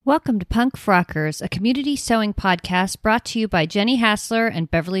Welcome to Punk Frockers, a community sewing podcast brought to you by Jenny Hassler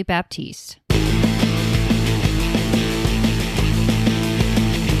and Beverly Baptiste.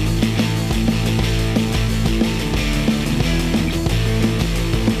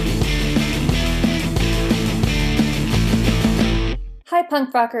 Hi,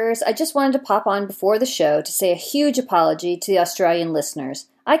 Punk Frockers. I just wanted to pop on before the show to say a huge apology to the Australian listeners.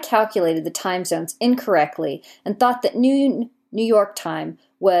 I calculated the time zones incorrectly and thought that noon New York time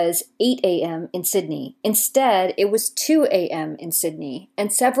was 8 a.m. in Sydney. Instead, it was 2 a.m. in Sydney,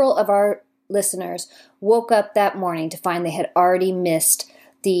 and several of our listeners woke up that morning to find they had already missed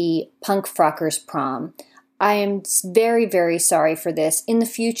the Punk Frockers prom. I am very, very sorry for this. In the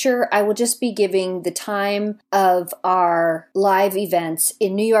future, I will just be giving the time of our live events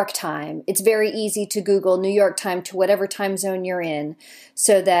in New York time. It's very easy to Google New York time to whatever time zone you're in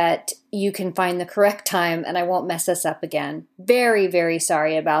so that you can find the correct time and I won't mess us up again. Very, very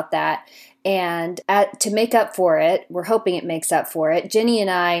sorry about that. And to make up for it, we're hoping it makes up for it, Jenny and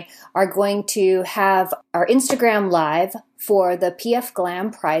I are going to have our Instagram live for the PF Glam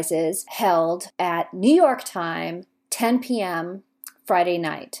prizes held at New York time, 10 p.m. Friday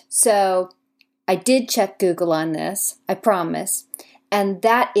night. So I did check Google on this, I promise. And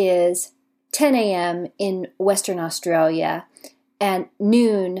that is 10 a.m. in Western Australia and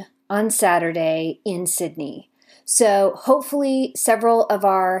noon on Saturday in Sydney. So hopefully several of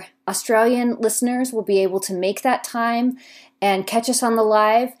our Australian listeners will be able to make that time and catch us on the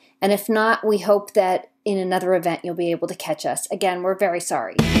live. And if not, we hope that in another event you'll be able to catch us. Again, we're very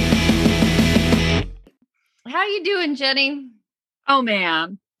sorry. How you doing, Jenny? Oh,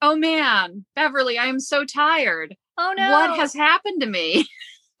 man. Beverly, I am so tired. Oh, no. What has happened to me?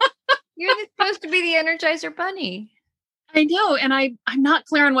 You're supposed to be the Energizer Bunny. I know, and I'm not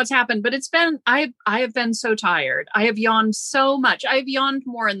clear on what's happened, but I have been so tired. I have yawned so much. I've yawned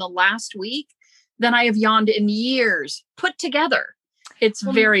more in the last week than I have yawned in years put together. It's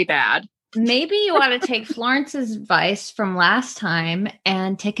very bad. Maybe you ought to take Florence's advice from last time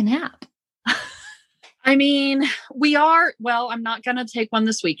and take a nap. I mean, I'm not going to take one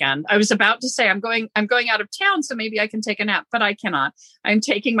this weekend. I was about to say I'm going out of town, so maybe I can take a nap, but I cannot. I'm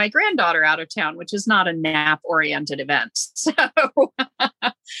taking my granddaughter out of town, which is not a nap oriented event. So,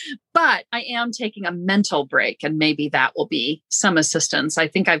 but I am taking a mental break and maybe that will be some assistance. I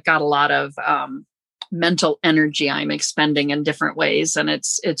think I've got a lot of, mental energy I'm expending in different ways. And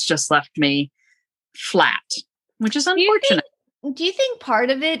it's just left me flat, which is unfortunate. Do you think part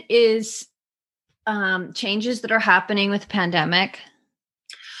of it is changes that are happening with the pandemic?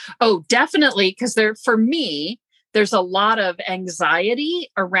 Oh, definitely. Because for me, there's a lot of anxiety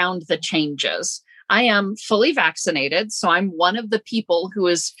around the changes. I am fully vaccinated, so I'm one of the people who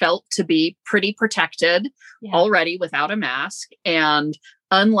is felt to be pretty protected already without a mask and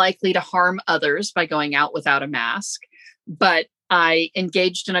unlikely to harm others by going out without a mask. But I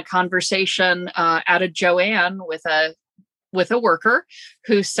engaged in a conversation at a Joann with a worker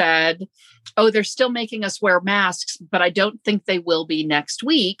who said, oh, they're still making us wear masks, but I don't think they will be next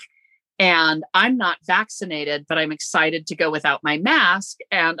week. And I'm not vaccinated, but I'm excited to go without my mask.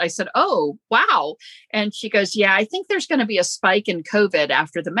 And I said, oh, wow. And she goes, yeah, I think there's going to be a spike in COVID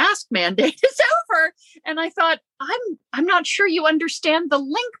after the mask mandate is over. And I thought, I'm not sure you understand the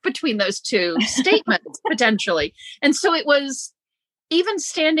link between those two statements potentially. And so it was, even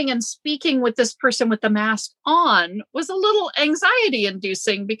standing and speaking with this person with the mask on was a little anxiety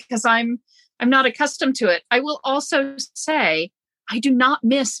inducing because I'm not accustomed to it. I will also say I do not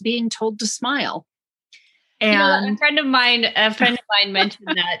miss being told to smile. And a friend of mine mentioned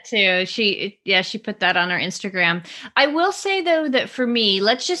that too. She put that on her Instagram. I will say though that for me,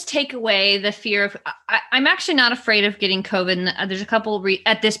 let's just take away the fear of. I'm actually not afraid of getting COVID. And there's a couple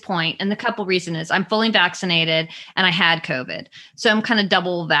at this point, and the couple reason is I'm fully vaccinated and I had COVID, so I'm kind of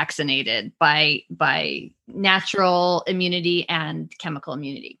double vaccinated by natural immunity and chemical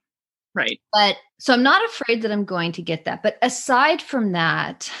immunity. Right. But so I'm not afraid that I'm going to get that. But aside from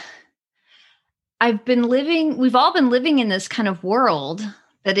that, we've all been living in this kind of world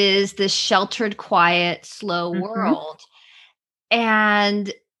that is this sheltered, quiet, slow world.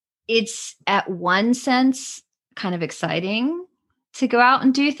 And it's at one sense kind of exciting to go out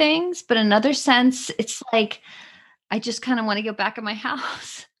and do things. But in another sense, it's like, I just kind of want to go back in my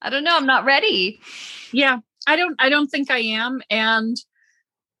house. I don't know. I'm not ready. Yeah, I don't think I am. And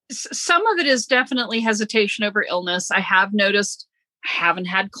some of it is definitely hesitation over illness. I have noticed I haven't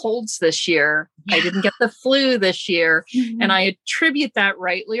had colds this year. Yeah. I didn't get the flu this year. Mm-hmm. And I attribute that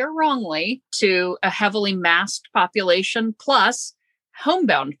rightly or wrongly to a heavily masked population plus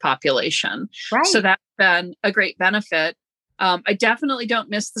homebound population. Right. So that's been a great benefit. I definitely don't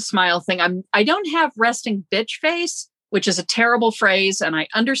miss the smile thing. I don't have resting bitch face, which is a terrible phrase, and I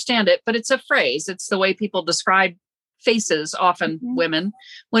understand it, but it's a phrase. It's the way people describe faces, often women,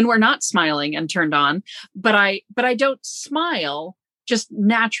 when we're not smiling and turned on. But I don't smile just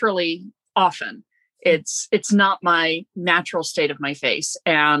naturally often. It's not my natural state of my face.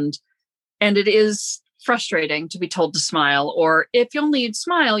 And it is frustrating to be told to smile, or if only you'd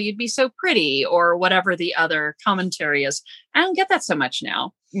smile, you'd be so pretty, or whatever the other commentary is. I don't get that so much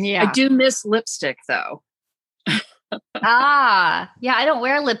now. Yeah. I do miss lipstick though. Yeah, I don't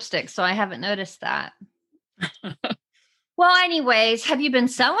wear lipstick, so I haven't noticed that. Well, anyways, have you been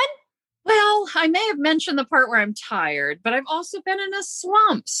sewing? Well, I may have mentioned the part where I'm tired, but I've also been in a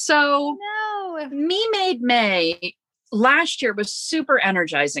slump. So No. Me Made May last year was super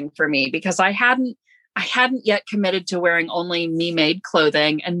energizing for me because I hadn't yet committed to wearing only Me Made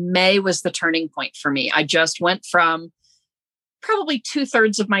clothing, and May was the turning point for me. I just went from probably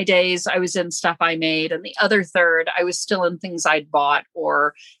 2/3 of my days I was in stuff I made, and the other third I was still in things I'd bought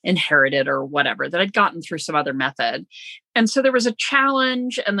or inherited or whatever that I'd gotten through some other method. And so there was a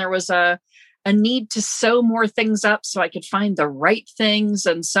challenge, and there was a need to sew more things up so I could find the right things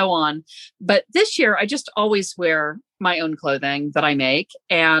and so on. But this year I just always wear my own clothing that I make,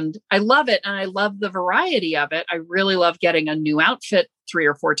 and I love it. And I love the variety of it. I really love getting a new outfit 3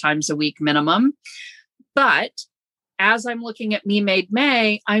 or 4 times a week minimum. But as I'm looking at Me Made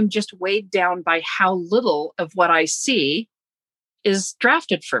May, I'm just weighed down by how little of what I see is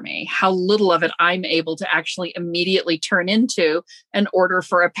drafted for me, how little of it I'm able to actually immediately turn into an order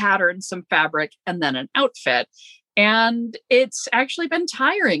for a pattern, some fabric, and then an outfit. And it's actually been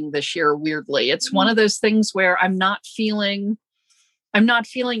tiring this year, weirdly. It's one of those things where I'm not feeling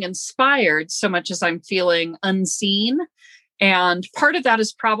inspired so much as I'm feeling unseen. And part of that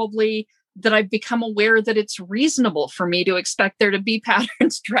is probably that I've become aware that it's reasonable for me to expect there to be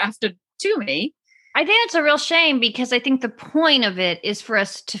patterns drafted to me. I think it's a real shame because I think the point of it is for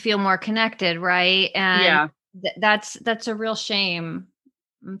us to feel more connected, right? And that's a real shame.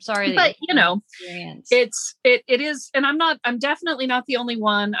 I'm sorry. But it is, and I'm definitely not the only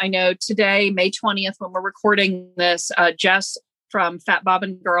one. I know today, May 20th, when we're recording this, Jess from Fat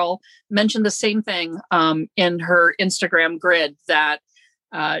Bobbin Girl mentioned the same thing in her Instagram grid, that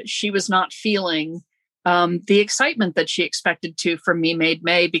she was not feeling the excitement that she expected to from Me Made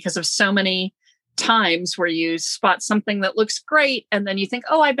May because of so many times where you spot something that looks great and then you think,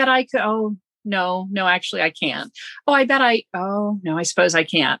 oh, I bet I could. Oh, no, actually I can't. Oh, I suppose I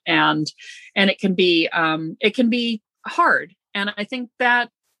can't. And it can be hard. And I think that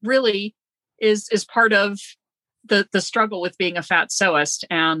really is part of the struggle with being a fat sewist.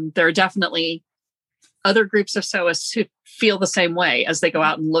 And there are definitely other groups of sewists who feel the same way as they go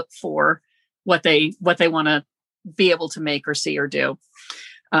out and look for what they want to be able to make or see or do.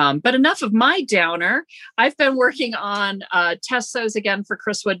 But enough of my downer. I've been working on test sews again for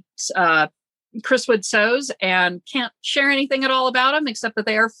Chris Wood Sews, and can't share anything at all about them except that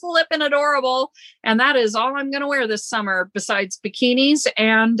they are flippin' adorable. And that is all I'm going to wear this summer, besides bikinis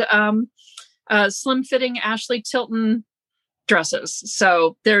and slim fitting Ashley Tilton dresses.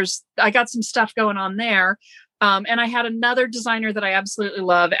 So I got some stuff going on there. And I had another designer that I absolutely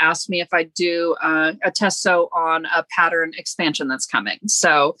love ask me if I'd do a test sew on a pattern expansion that's coming.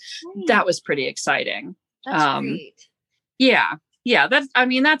 So that was pretty exciting. That's great. Yeah.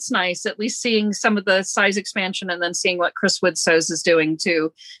 That's nice. At least seeing some of the size expansion and then seeing what Chris Wood Sews is doing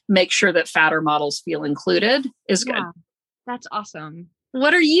to make sure that fatter models feel included is good. That's awesome.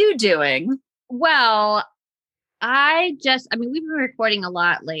 What are you doing? Well, we've been recording a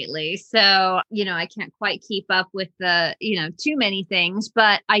lot lately, so, I can't quite keep up with the, too many things,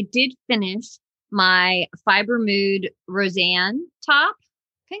 but I did finish my Fiber Mood Roseanne top.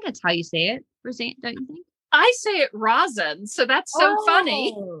 I think that's how you say it. Roseanne, don't you think? I say it rosin, so that's so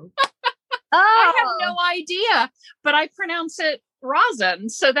funny. I have no idea, but I pronounce it rosin.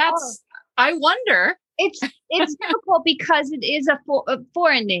 So I wonder. It's difficult because it is a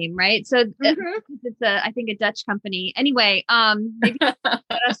foreign name, right? So it's I think a Dutch company. Anyway, maybe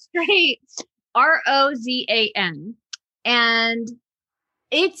a straight Rozan, and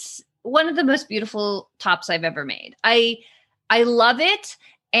it's one of the most beautiful tops I've ever made. I love it,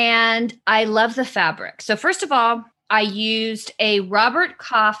 and I love the fabric. So first of all, I used a Robert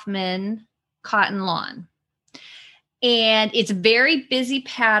Kaufman cotton lawn. And it's a very busy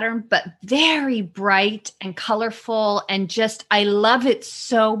pattern, but very bright and colorful. And I love it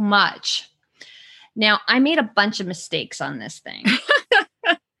so much. Now, I made a bunch of mistakes on this thing.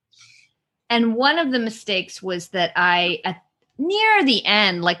 And one of the mistakes was that near the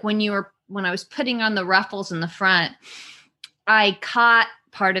end, like when I was putting on the ruffles in the front, I caught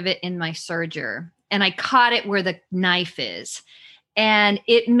part of it in my serger, and I caught it where the knife is. And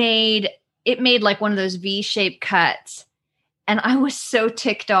it made like one of those V-shaped cuts. And I was so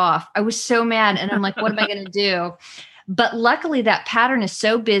ticked off. I was so mad. And I'm like, what am I going to do? But luckily that pattern is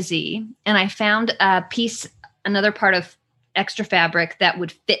so busy. And I found another part of extra fabric that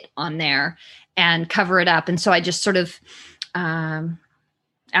would fit on there and cover it up. And so I just sort of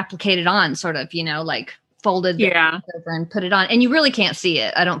applicated on, sort of, like folded the over and put it on. And you really can't see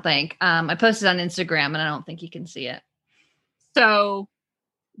it, I don't think. I posted on Instagram and I don't think you can see it. So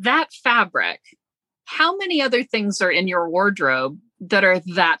that fabric, how many other things are in your wardrobe that are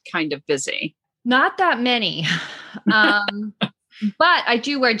that kind of busy? Not that many. But I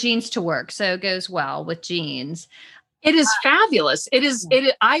do wear jeans to work, so it goes well with jeans. It is fabulous.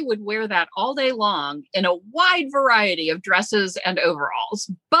 I would wear that all day long in a wide variety of dresses and overalls,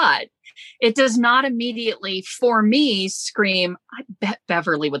 but it does not immediately, for me, scream, I bet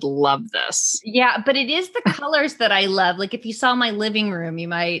Beverly would love this. Yeah, but it is the colors that I love. Like if you saw my living room,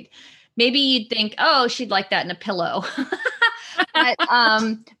 maybe you'd think, oh, she'd like that in a pillow.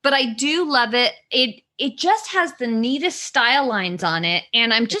 but I do love it. It just has the neatest style lines on it.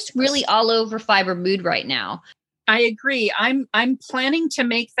 And I'm just really all over Fiber Mood right now. I agree. I'm planning to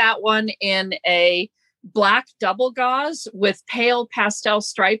make that one in a black double gauze with pale pastel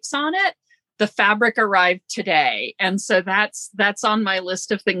stripes on it. The fabric arrived today. And so that's on my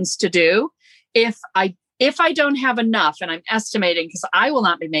list of things to do. If I don't have enough, and I'm estimating, because I will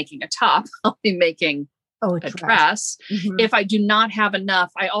not be making a top, I'll be making a dress. Mm-hmm. If I do not have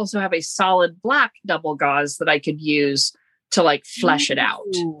enough, I also have a solid black double gauze that I could use to like flesh it out,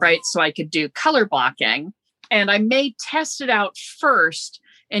 right? So I could do color blocking. And I may test it out first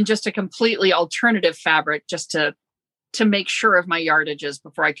in just a completely alternative fabric just to make sure of my yardages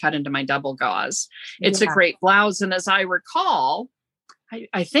before I cut into my double gauze. It's a great blouse. And as I recall,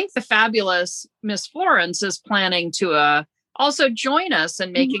 I think the fabulous Miss Florence is planning to also join us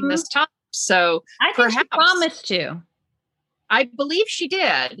in making this top. So I think she promised to. I believe she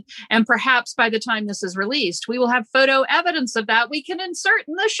did. And perhaps by the time this is released, we will have photo evidence of that we can insert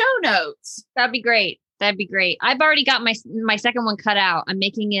in the show notes. That'd be great. I've already got my second one cut out. I'm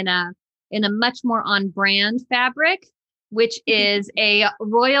making in a much more on brand fabric, which is a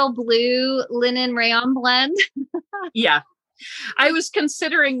royal blue linen rayon blend. Yeah. I was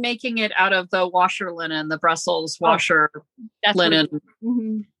considering making it out of the washer linen, the Brussels washer linen.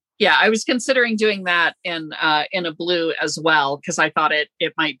 Mm-hmm. Yeah, I was considering doing that in a blue as well, because I thought it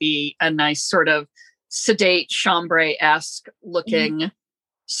might be a nice sort of sedate chambray-esque looking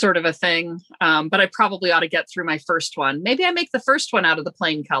sort of a thing. But I probably ought to get through my first one. Maybe I make the first one out of the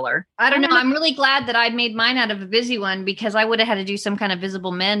plain color. I don't know. I'm really glad that I made mine out of a busy one, because I would have had to do some kind of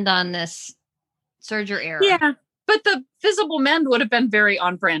visible mend on this serger era. Yeah. But the visible mend would have been very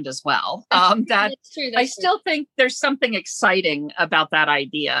on brand as well. That's true. I still think there's something exciting about that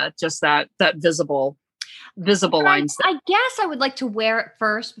idea. Just that visible lines. I guess I would like to wear it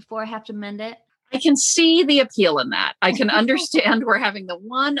first before I have to mend it. I can see the appeal in that. I can understand we're having the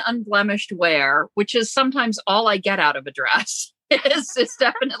one unblemished wear, which is sometimes all I get out of a dress. It's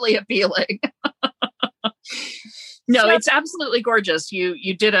definitely appealing. No, it's absolutely gorgeous.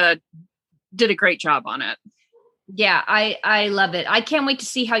 You did a great job on it. Yeah, I love it. I can't wait to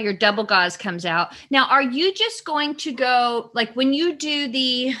see how your double gauze comes out. Now, are you just going to go, like when you do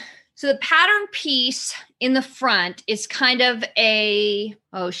the pattern piece in the front is kind of a,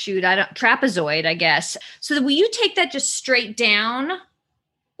 trapezoid, I guess. So will you take that just straight down,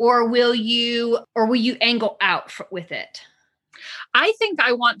 or will you angle out with it? I think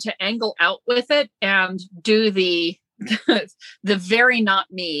I want to angle out with it and do the very not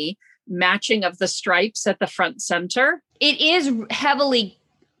me matching of the stripes at the front center. It is heavily,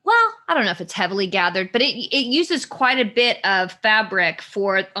 well, I don't know if it's heavily gathered, but it uses quite a bit of fabric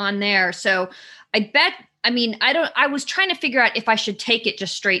on there. So I was trying to figure out if I should take it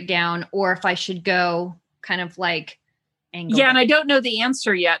just straight down or if I should go kind of like angle. Yeah. And I don't know the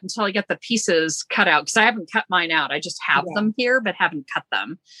answer yet until I get the pieces cut out, because I haven't cut mine out. I just have them here, but haven't cut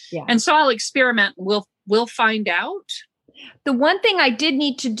them. Yeah. And so I'll experiment. We'll find out. The one thing I did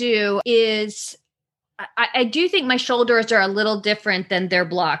need to do is I do think my shoulders are a little different than their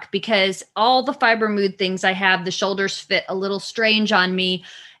block, because all the Fiber Mood things I have, the shoulders fit a little strange on me,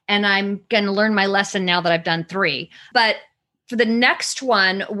 and I'm going to learn my lesson now that I've done 3. But for the next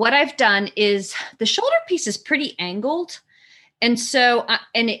one, what I've done is the shoulder piece is pretty angled. And so,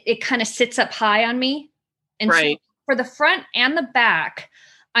 it kind of sits up high on me. And right. So for the front and the back,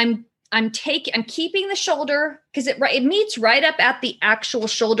 I'm keeping the shoulder, because it meets right up at the actual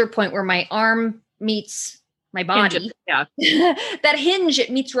shoulder point where my arm meets my body. Yeah. That hinge,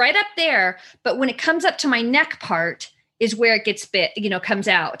 it meets right up there. But when it comes up to my neck part is where it gets comes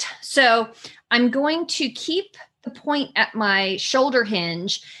out. So I'm going to keep the point at my shoulder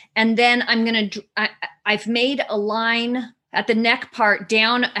hinge. And then I've made a line at the neck part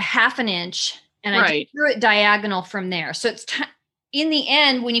down a half an inch, and I drew it diagonal from there. So it's in the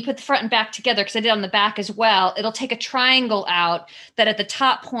end, when you put the front and back together, because I did on the back as well, it'll take a triangle out that at the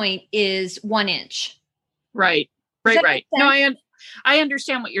top point is 1 inch. Right. No, I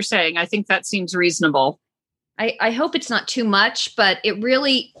understand what you're saying. I think that seems reasonable. I hope it's not too much, but it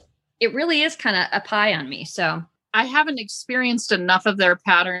really is kind of a pie on me. So I haven't experienced enough of their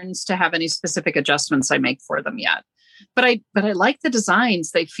patterns to have any specific adjustments I make for them yet. But I like the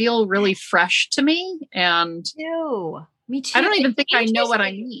designs. They feel really fresh to me. And me too. I don't even think I know what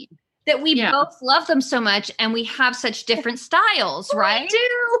I need. That we both love them so much, and we have such different styles, right? We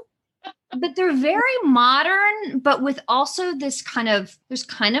do. But they're very modern, but with also there's kind of this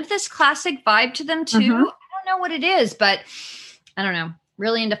classic vibe to them too. Mm-hmm. I don't know what it is, but I don't know.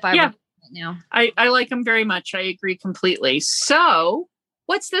 Really into fiber right now. I like them very much. I agree completely. So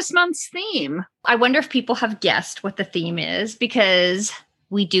what's this month's theme? I wonder if people have guessed what the theme is, because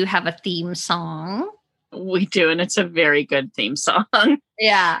we do have a theme song. We do, and it's a very good theme song.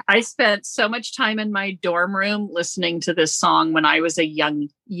 Yeah. I spent so much time in my dorm room listening to this song when I was a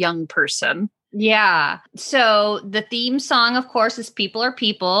young person. Yeah. So the theme song, of course, is People Are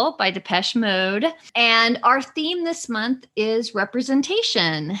People by Depeche Mode. And our theme this month is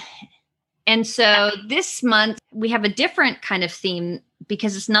representation. And so this month we have a different kind of theme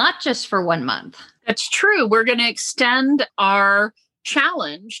because it's not just for 1 month. That's true. We're going to extend our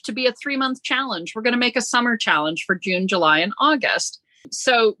challenge to be a 3-month challenge. We're going to make a summer challenge for June, July, and August.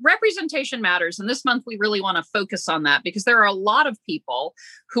 So representation matters. And this month, we really want to focus on that because there are a lot of people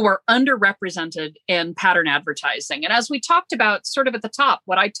who are underrepresented in pattern advertising. And as we talked about sort of at the top,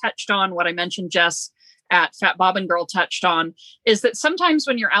 what I touched on, what I mentioned Jess at Fat Bobbin Girl touched on, is that sometimes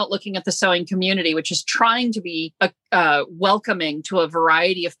when you're out looking at the sewing community, which is trying to be welcoming to a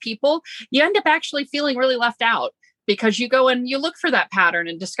variety of people, you end up actually feeling really left out. Because you go and you look for that pattern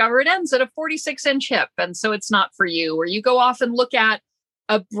and discover it ends at a 46-inch hip. And so it's not for you. Or you go off and look at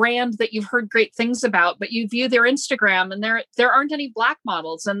a brand that you've heard great things about, but you view their Instagram and there aren't any Black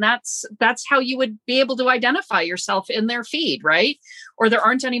models. And that's how you would be able to identify yourself in their feed, right? Or there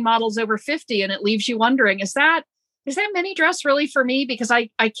aren't any models over 50. And it leaves you wondering, is that mini dress really for me? Because I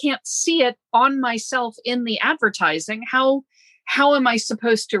can't see it on myself in the advertising. How am I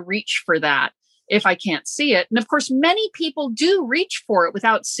supposed to reach for that if I can't see it? And of course, many people do reach for it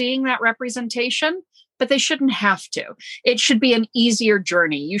without seeing that representation, but they shouldn't have to. It should be an easier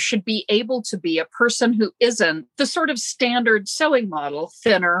journey. You should be able to be a person who isn't the sort of standard sewing model,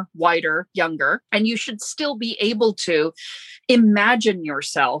 thinner, whiter, younger, and you should still be able to imagine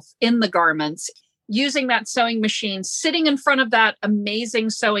yourself in the garments, using that sewing machine, sitting in front of that amazing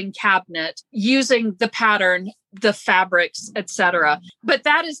sewing cabinet, using the pattern, the fabrics, etc. But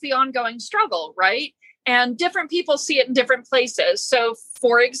that is the ongoing struggle, right? And different people see it in different places. So,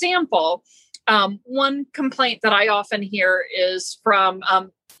 for example, one complaint that I often hear is from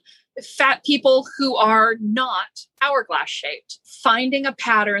fat people who are not hourglass shaped. Finding a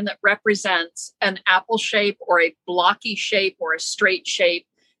pattern that represents an apple shape or a blocky shape or a straight shape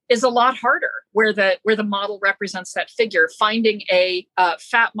is a lot harder, where the model represents that figure. Finding a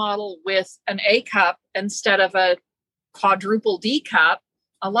fat model with an A cup instead of a quadruple D cup,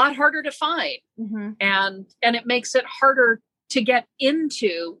 a lot harder to find. Mm-hmm. And it makes it harder to get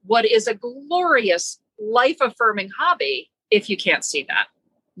into what is a glorious, life-affirming hobby if you can't see that.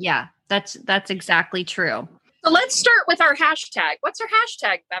 Yeah, that's exactly true. So let's start with our hashtag. What's our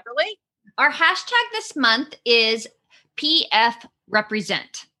hashtag, Beverly? Our hashtag this month is PF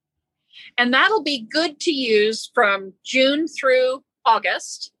Represent. And that'll be good to use from June through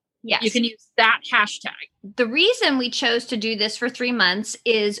August. Yes. You can use that hashtag. The reason we chose to do this for 3 months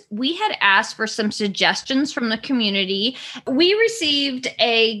is we had asked for some suggestions from the community. We received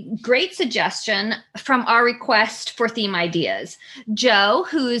a great suggestion from our request for theme ideas. Jo,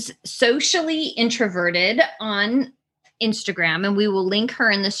 who's socially introverted on Instagram, and we will link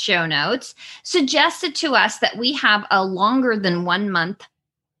her in the show notes, suggested to us that we have a longer than 1 month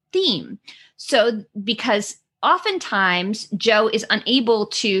theme. So because oftentimes Jo is unable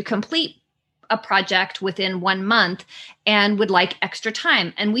to complete a project within 1 month and would like extra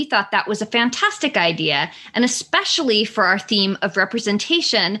time. And we thought that was a fantastic idea. And especially for our theme of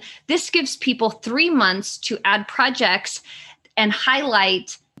representation, this gives people 3 months to add projects and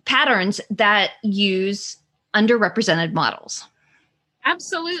highlight patterns that use underrepresented models.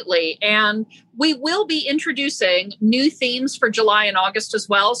 Absolutely. And we will be introducing new themes for July and August as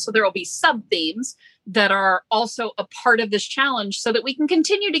well. So there will be sub themes that are also a part of this challenge so that we can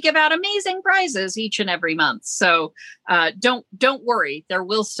continue to give out amazing prizes each and every month. So don't worry, there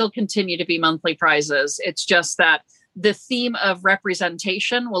will still continue to be monthly prizes. It's just that the theme of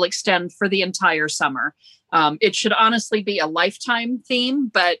representation will extend for the entire summer. It should honestly be a lifetime theme,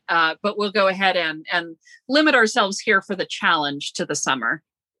 but we'll go ahead and limit ourselves here for the challenge to the summer.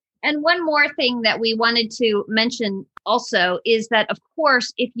 And one more thing that we wanted to mention also is that, of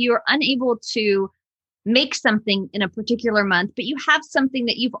course, if you're unable to make something in a particular month, but you have something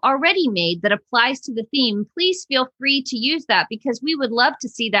that you've already made that applies to the theme, please feel free to use that, because we would love to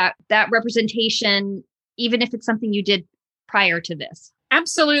see that representation, even if it's something you did prior to this.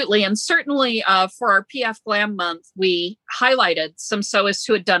 Absolutely. And certainly for our PF Glam month, we highlighted some sewists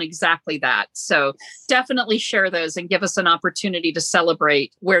who had done exactly that. So definitely share those and give us an opportunity to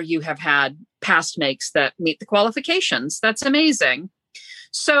celebrate where you have had past makes that meet the qualifications. That's amazing.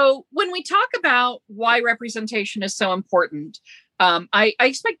 So when we talk about why representation is so important, I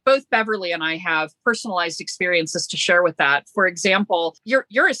expect both Beverly and I have personalized experiences to share with that. For example,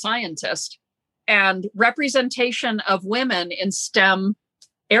 you're a scientist, and representation of women in STEM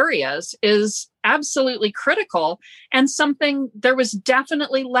areas is absolutely critical, and something there was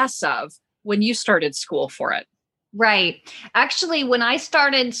definitely less of when you started school for it. Right. Actually, when I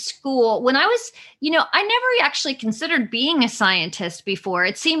started school, when I was, I never actually considered being a scientist before.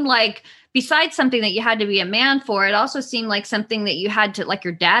 It seemed like, besides something that you had to be a man for, it also seemed like something that you had to, like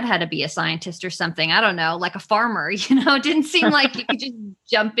your dad had to be a scientist or something. I don't know, like a farmer, it didn't seem like you could just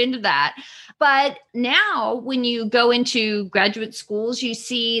jump into that. But now when you go into graduate schools, you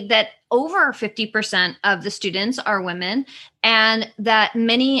see that over 50% of the students are women, and that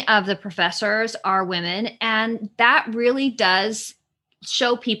many of the professors are women. And that really does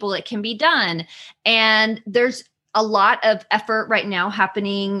show people it can be done. And there's a lot of effort right now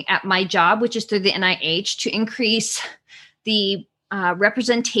happening at my job, which is through the NIH, to increase the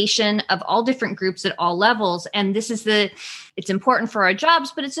representation of all different groups at all levels. And it's important for our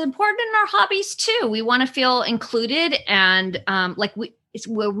jobs, but it's important in our hobbies too. We want to feel included and it's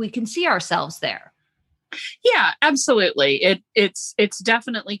where we can see ourselves there. Yeah, absolutely. It's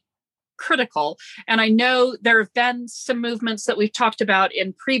definitely critical. And I know there have been some movements that we've talked about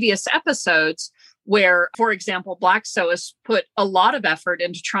in previous episodes where, for example, Black sewists put a lot of effort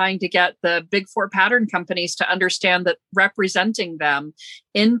into trying to get the big four pattern companies to understand that representing them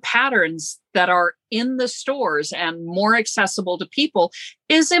in patterns that are in the stores and more accessible to people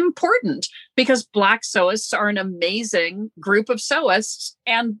is important, because Black sewists are an amazing group of sewists,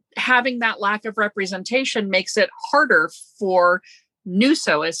 and having that lack of representation makes it harder for new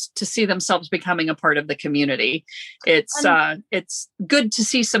sewists to see themselves becoming a part of the community. It's good to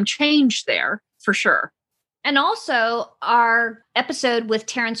see some change there, for sure. And also our episode with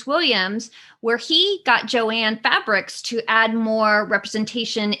Terrence Williams, where he got Joanne Fabrics to add more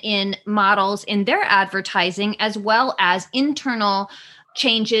representation in models in their advertising, as well as internal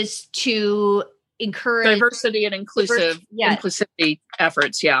changes to encourage diversity and inclusivity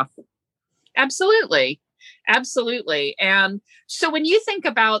efforts. Yeah, absolutely. Absolutely. And so when you think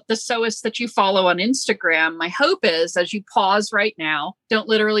about the sewists that you follow on Instagram, my hope is, as you pause right now, don't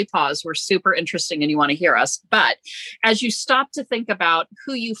literally pause, we're super interesting and you want to hear us, but as you stop to think about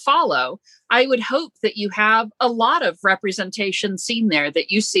who you follow, I would hope that you have a lot of representation seen there,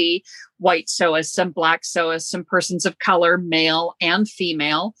 that you see white sewists and Black sewists and persons of color, male and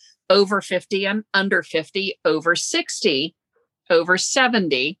female, over 50 and under 50, over 60, over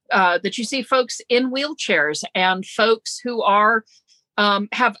 70, that you see folks in wheelchairs and folks who are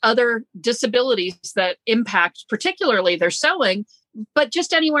have other disabilities that impact particularly their sewing, but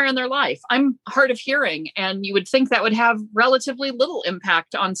just anywhere in their life. I'm hard of hearing, and you would think that would have relatively little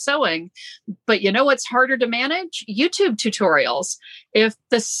impact on sewing. But you know what's harder to manage? YouTube tutorials. If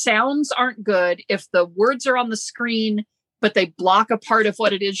the sounds aren't good, if the words are on the screen, but they block a part of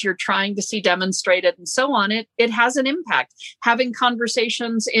what it is you're trying to see demonstrated and so on, it has an impact. Having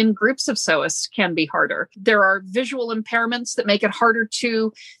conversations in groups of sewists can be harder. There are visual impairments that make it harder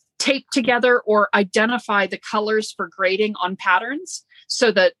to tape together or identify the colors for grading on patterns,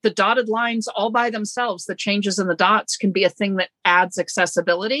 so that the dotted lines all by themselves, the changes in the dots, can be a thing that adds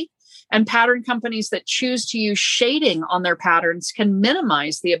accessibility. And pattern companies that choose to use shading on their patterns can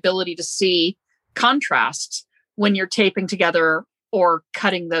minimize the ability to see contrasts when you're taping together or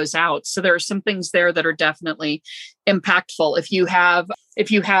cutting those out. So there are some things there that are definitely impactful. If you have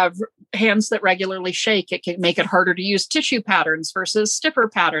hands that regularly shake. It can make it harder to use tissue patterns versus stiffer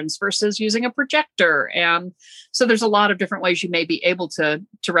patterns versus using a projector. And so there's a lot of different ways you may be able to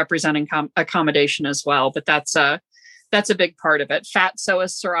represent accommodation as well. But that's a big part of it. Fat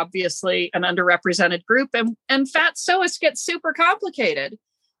sewists are obviously an underrepresented group, and fat sewists get super complicated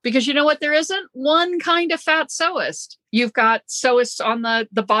because you know what? There isn't one kind of fat sewist. You've got sewists on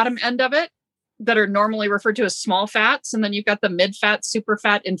the bottom end of it that are normally referred to as small fats. And then you've got the mid fat, super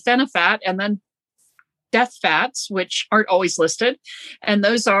fat, infinifat, and then death fats, which aren't always listed. And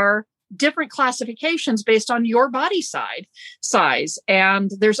those are different classifications based on your body size.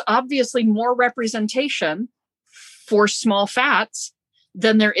 And there's obviously more representation for small fats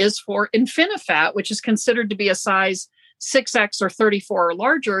than there is for infinifat, which is considered to be a size 6X or 34 or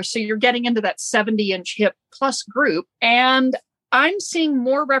larger. So you're getting into that 70-inch hip plus group. And I'm seeing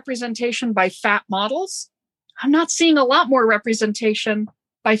more representation by fat models. I'm not seeing a lot more representation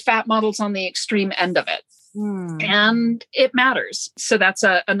by fat models on the extreme end of it. And it matters. So that's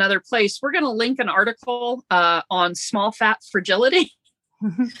another place. We're going to link an article on small fat fragility,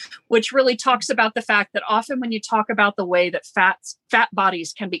 which really talks about the fact that often when you talk about the way that fat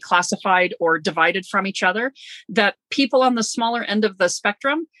bodies can be classified or divided from each other, that people on the smaller end of the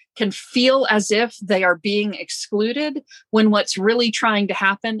spectrum can feel as if they are being excluded when what's really trying to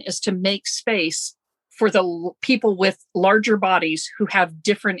happen is to make space for the people with larger bodies who have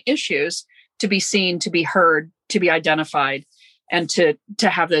different issues to be seen, to be heard, to be identified, and to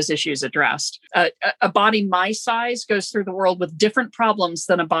have those issues addressed. A body my size goes through the world with different problems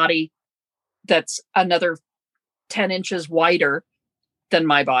than a body that's another 10 inches wider than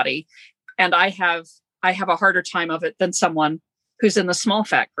my body. And I have a harder time of it than someone who's in the small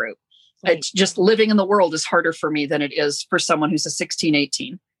fat group. Right. It's just living in the world is harder for me than it is for someone who's a 16,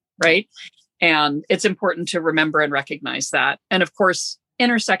 18, right? And it's important to remember and recognize that. And of course,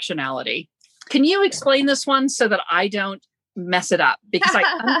 intersectionality. Can you explain this one so that I don't mess it up? Because I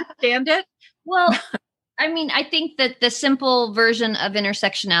understand it. Well, I mean, I think that the simple version of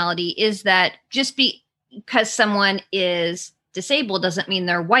intersectionality is that just because someone is disabled doesn't mean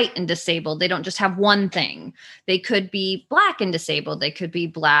they're white and disabled. They don't just have one thing. They could be Black and disabled. They could be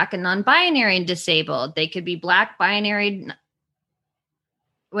Black and non-binary and disabled. They could be Black, non-binary,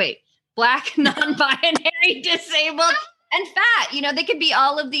 disabled, and fat. They could be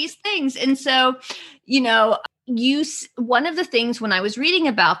all of these things. And so, one of the things when I was reading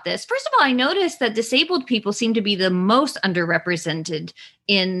about this, first of all, I noticed that disabled people seem to be the most underrepresented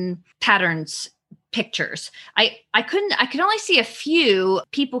in patterns pictures. I could only see a few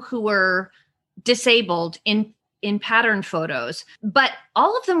people who were disabled in pattern photos, but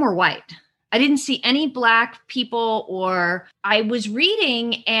all of them were white. I didn't see any Black people, or I was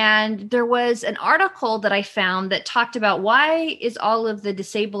reading and there was an article that I found that talked about why is all of the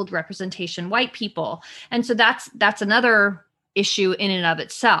disabled representation white people? And so that's another issue in and of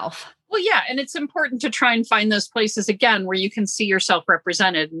itself. Well, yeah. And it's important to try and find those places again where you can see yourself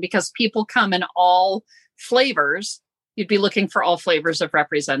represented. And because people come in all flavors, you'd be looking for all flavors of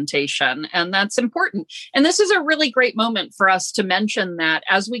representation. And that's important. And this is a really great moment for us to mention that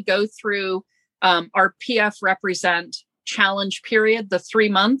as we go through our PF Represent challenge period, the 3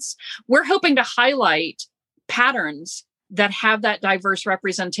 months, we're hoping to highlight patterns that have that diverse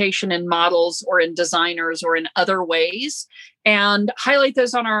representation in models or in designers or in other ways, and highlight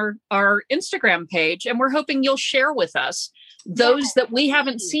those on our Instagram page. And we're hoping you'll share with us those that we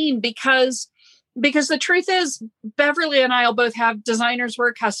haven't seen, because the truth is Beverly and I will both have designers we're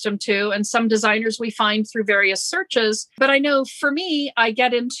accustomed to and some designers we find through various searches. But I know for me, I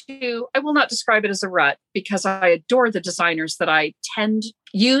will not describe it as a rut because I adore the designers that I tend to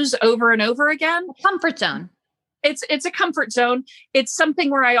use over and over again. Comfort zone. It's a comfort zone. It's something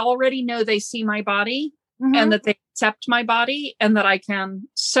where I already know they see my body and that they accept my body and that I can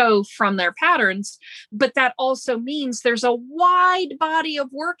sew from their patterns. But that also means there's a wide body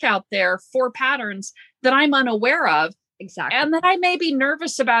of work out there for patterns that I'm unaware of. Exactly. And that I may be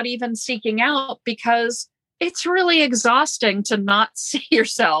nervous about even seeking out because it's really exhausting to not see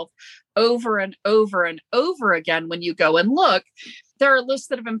yourself over and over and over again when you go and look. There are lists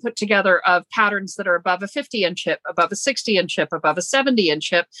that have been put together of patterns that are above a 50-inch hip, above a 60-inch hip, above a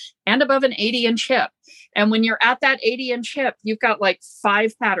 70-inch hip, and above an 80-inch hip. And when you're at that 80-inch hip, you've got like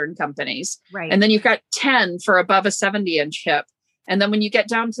 5 pattern companies. Right. And then you've got 10 for above a 70-inch hip. And then when you get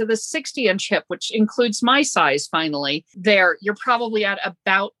down to the 60-inch hip, which includes my size finally, you're probably at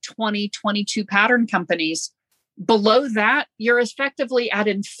about 20, 22 pattern companies. Below that, you're effectively at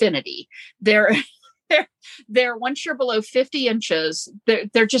infinity. Once you're below 50 inches,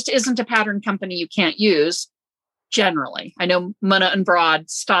 there just isn't a pattern company you can't use. generally. I know Mona and Broad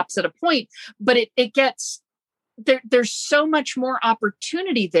stops at a point, but it gets there's so much more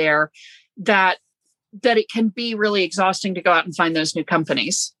opportunity there that it can be really exhausting to go out and find those new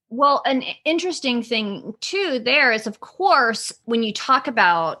companies. Well, an interesting thing too there is, of course, when you talk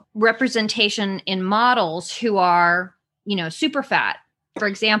about representation in models who are, super fat, for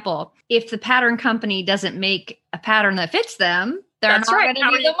example, if the pattern company doesn't make a pattern that fits them, they're not going to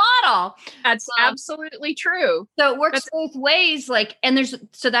do the model. That's absolutely true. So it works both ways.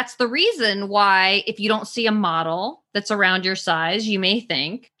 So that's the reason why if you don't see a model that's around your size, you may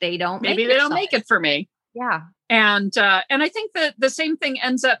think they don't make it for me. Yeah. And I think that the same thing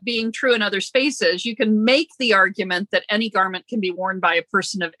ends up being true in other spaces. You can make the argument that any garment can be worn by a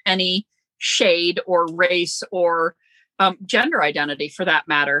person of any shade or race or gender identity for that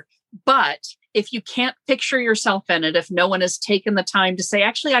matter. But if you can't picture yourself in it, if no one has taken the time to say,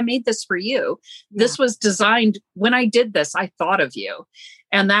 actually, I made this for you. Yeah. This was designed when I did this, I thought of you.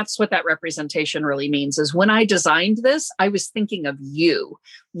 And that's what that representation really means is when I designed this, I was thinking of you,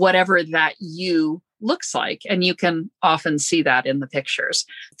 whatever that you looks like. And you can often see that in the pictures.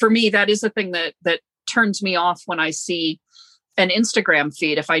 For me, that is the thing that turns me off when I see an Instagram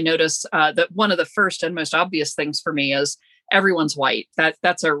feed. If I notice that one of the first and most obvious things for me is everyone's white.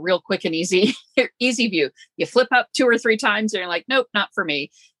 That's a real quick and easy view. You flip up 2 or 3 times and you're like, nope, not for me.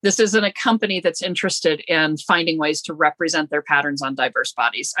 This isn't a company that's interested in finding ways to represent their patterns on diverse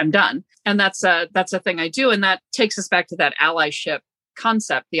bodies. I'm done. And that's a thing I do. And that takes us back to that allyship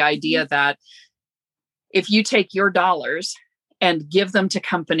concept, the idea that if you take your dollars and give them to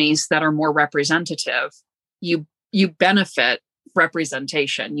companies that are more representative, you benefit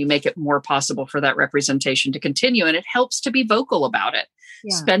representation. You make it more possible for that representation to continue. And it helps to be vocal about it.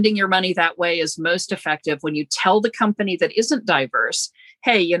 Yeah. Spending your money that way is most effective when you tell the company that isn't diverse,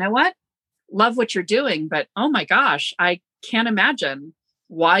 hey, you know what? Love what you're doing, but oh my gosh, I can't imagine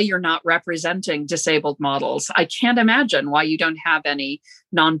why you're not representing disabled models. I can't imagine why you don't have any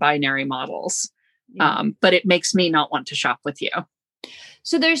non-binary models. Yeah. But it makes me not want to shop with you.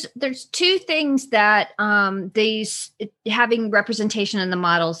 So there's 2 things that having representation in the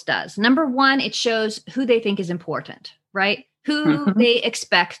models does. Number one, it shows who they think is important, right? Who they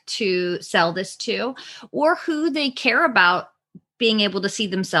expect to sell this to, or who they care about being able to see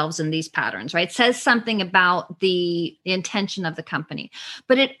themselves in these patterns, right? It says something about the intention of the company,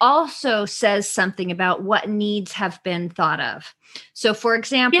 but it also says something about what needs have been thought of. So for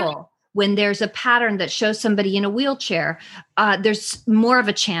example, when there's a pattern that shows somebody in a wheelchair, there's more of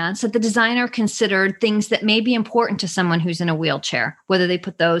a chance that the designer considered things that may be important to someone who's in a wheelchair, whether they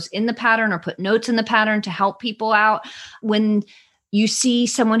put those in the pattern or put notes in the pattern to help people out. When you see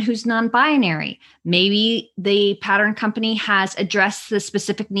someone who's non-binary, maybe the pattern company has addressed the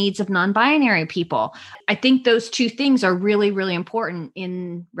specific needs of non-binary people. I think those 2 things are really, really important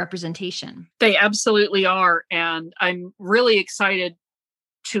in representation. They absolutely are. And I'm really excited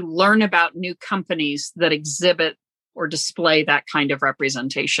to learn about new companies that exhibit or display that kind of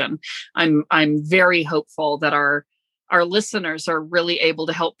representation. I'm very hopeful that our listeners are really able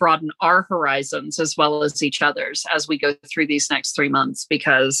to help broaden our horizons as well as each other's as we go through these next 3 months,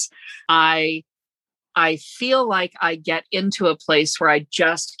 because I feel like I get into a place where I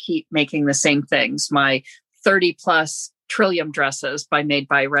just keep making the same things. My 30 plus Trillium dresses by Made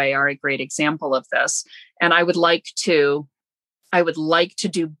by Ray are a great example of this. And I would like to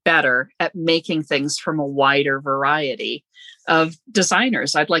do better at making things from a wider variety of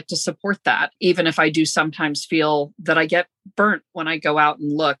designers. I'd like to support that, even if I do sometimes feel that I get burnt when I go out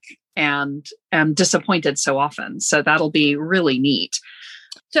and look and am disappointed so often. So that'll be really neat.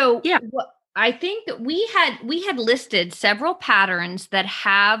 So yeah. I think that we had listed several patterns that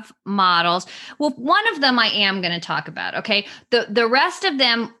have models. Well, one of them I am going to talk about. Okay. The rest of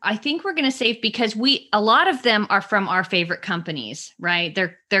them, I think we're going to save because a lot of them are from our favorite companies, right?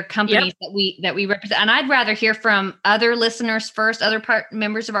 They're companies that we represent. And I'd rather hear from other listeners first,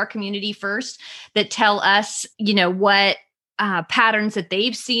 members of our community first, that tell us, what patterns that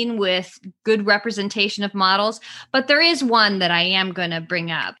they've seen with good representation of models. But there is one that I am going to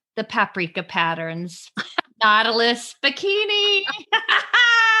bring up. The paprika patterns, Nautilus bikini.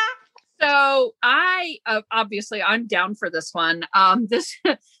 So I'm down for this one.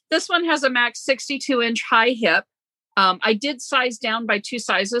 This one has a max 62-inch high hip. I did size down by 2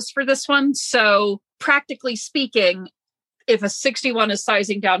 sizes for this one. So practically speaking, if a 61 is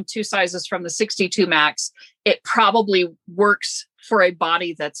sizing down 2 sizes from the 62 max, it probably works for a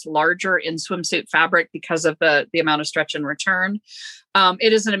body that's larger in swimsuit fabric because of the amount of stretch and return.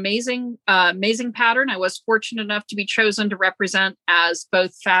 It is an amazing pattern. I was fortunate enough to be chosen to represent as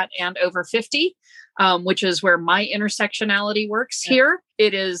both fat and over 50. which is where my intersectionality works here.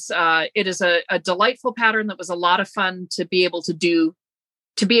 It is a delightful pattern that was a lot of fun to be able to do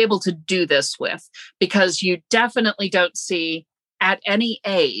this with, because you definitely don't see at any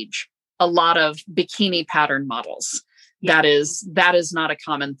age a lot of bikini pattern models. That is not a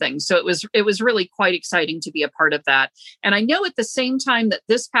common thing. So it was really quite exciting to be a part of that. And I know at the same time that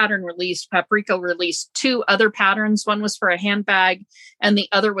this pattern released, Paprika released 2 other patterns. One was for a handbag and the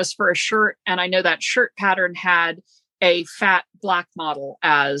other was for a shirt. And I know that shirt pattern had a fat black model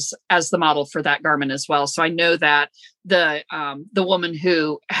as the model for that garment as well. So I know that the woman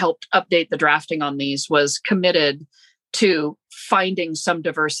who helped update the drafting on these was committed to finding some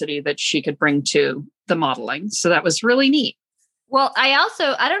diversity that she could bring to the modeling. So that was really neat. Well, I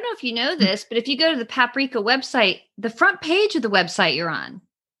don't know if you know this, but if you go to the Paprika website, the front page of the website you're on.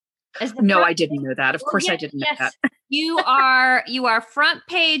 No, I didn't know that. Of course, I didn't know that. You are front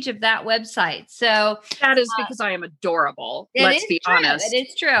page of that website. So that is because I am adorable. Let's be honest. It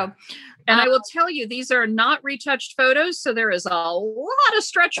is true. And I will tell you, these are not retouched photos. So there is a lot of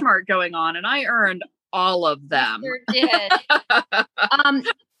stretch mark going on, and I earned all of them. You sure did.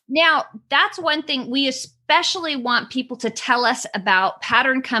 Now, that's one thing we especially want people to tell us about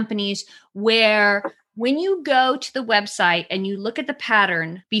pattern companies, where when you go to the website and you look at the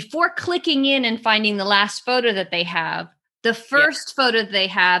pattern, before clicking in and finding the last photo that they have, the first photo that they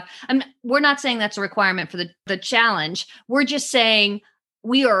have, we're not saying that's a requirement for the challenge. We're just saying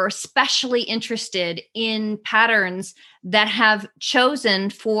we are especially interested in patterns that have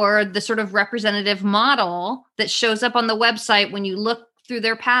chosen for the sort of representative model that shows up on the website when you look through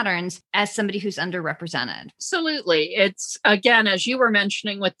their patterns as somebody who's underrepresented. Absolutely. It's, again, as you were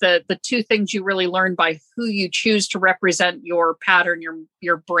mentioning, with the 2 things you really learn by who you choose to represent your pattern,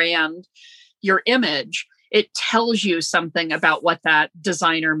 your brand, your image, it tells you something about what that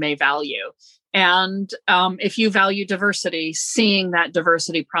designer may value. And if you value diversity, seeing that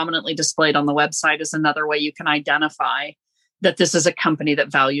diversity prominently displayed on the website is another way you can identify that this is a company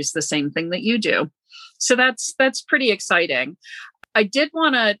that values the same thing that you do. So that's pretty exciting. I did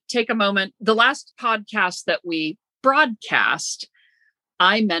want to take a moment. The last podcast that we broadcast,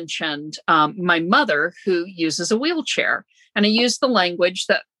 I mentioned my mother, who uses a wheelchair. And I used the language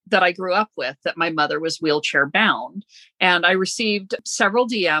that I grew up with, that my mother was wheelchair bound. And I received several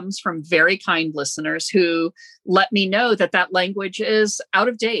DMs from very kind listeners who let me know that language is out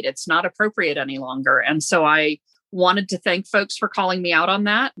of date. It's not appropriate any longer. And so I wanted to thank folks for calling me out on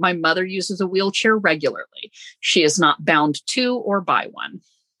that. My mother uses a wheelchair regularly. She is not bound to or by one.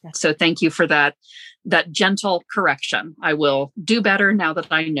 So thank you for that gentle correction. I will do better now that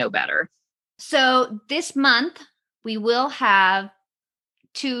I know better. So this month, we will have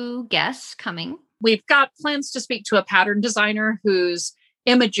 2 guests coming. We've got plans to speak to a pattern designer whose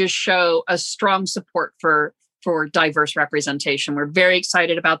images show a strong support for diverse representation. We're very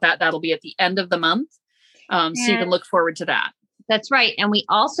excited about that. That'll be at the end of the month. So you can look forward to that. That's right. And we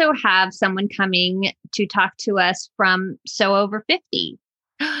also have someone coming to talk to us from So Over 50.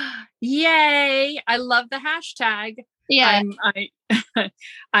 Yay. I love the hashtag. Yeah.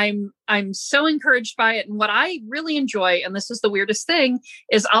 I'm so encouraged by it. And what I really enjoy, and this is the weirdest thing,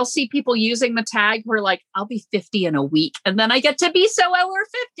 is I'll see people using the tag who are like, I'll be 50 in a week. And then I get to be so over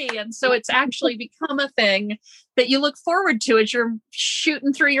 50. And so it's actually become a thing that you look forward to as you're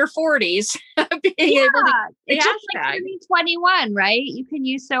shooting through your 40s, being able to it's just like turning 21, right? You can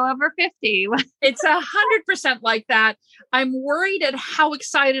use So Over 50. It's 100% like that. I'm worried at how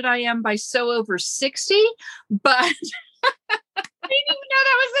excited I am by So Over 60, but I didn't even know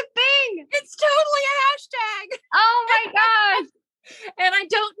that was a thing. It's totally a hashtag. Oh my gosh. And I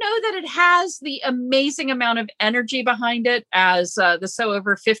don't know that it has the amazing amount of energy behind it as the So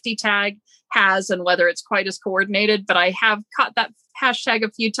Over 50 tag has, and whether it's quite as coordinated, but I have caught that hashtag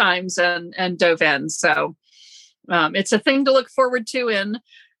a few times and dove in. So it's a thing to look forward to in,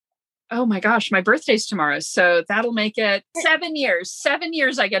 oh my gosh, my birthday's tomorrow. So that'll make it 7 years. 7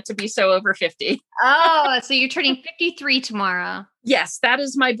 years I get to be So Over 50. Oh, so you're turning 53 tomorrow. Yes, that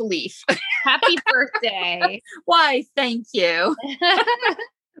is my belief. Happy birthday. Why, thank you.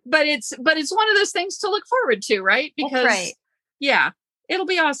 But it's one of those things to look forward to, right? Because yeah, it'll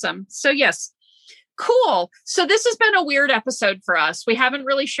be awesome. So yes. Cool. So this has been a weird episode for us. We haven't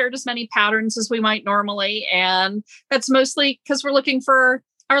really shared as many patterns as we might normally. And that's mostly because we're looking for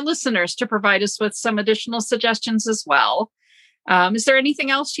our listeners to provide us with some additional suggestions as well. Is there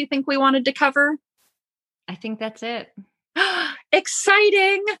anything else you think we wanted to cover? I think that's it.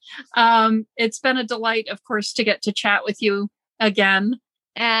 Exciting. It's been a delight, of course, to get to chat with you again.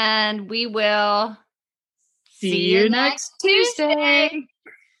 And we will see you next Tuesday.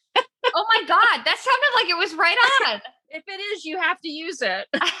 Oh my God, that sounded like it was right on. If it is, you have to use it.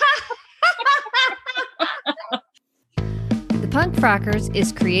 The Punk Frockers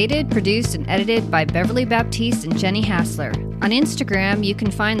is created, produced, and edited by Beverly Baptiste and Jenny Hassler. On Instagram, you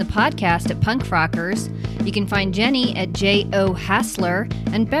can find the podcast at Punk Frockers. You can find Jenny at J.O. Hassler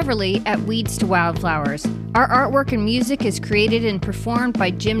and Beverly at Weeds to Wildflowers. Our artwork and music is created and performed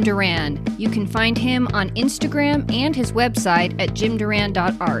by Jim Duran. You can find him on Instagram and his website at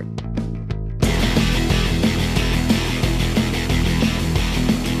jimduran.art.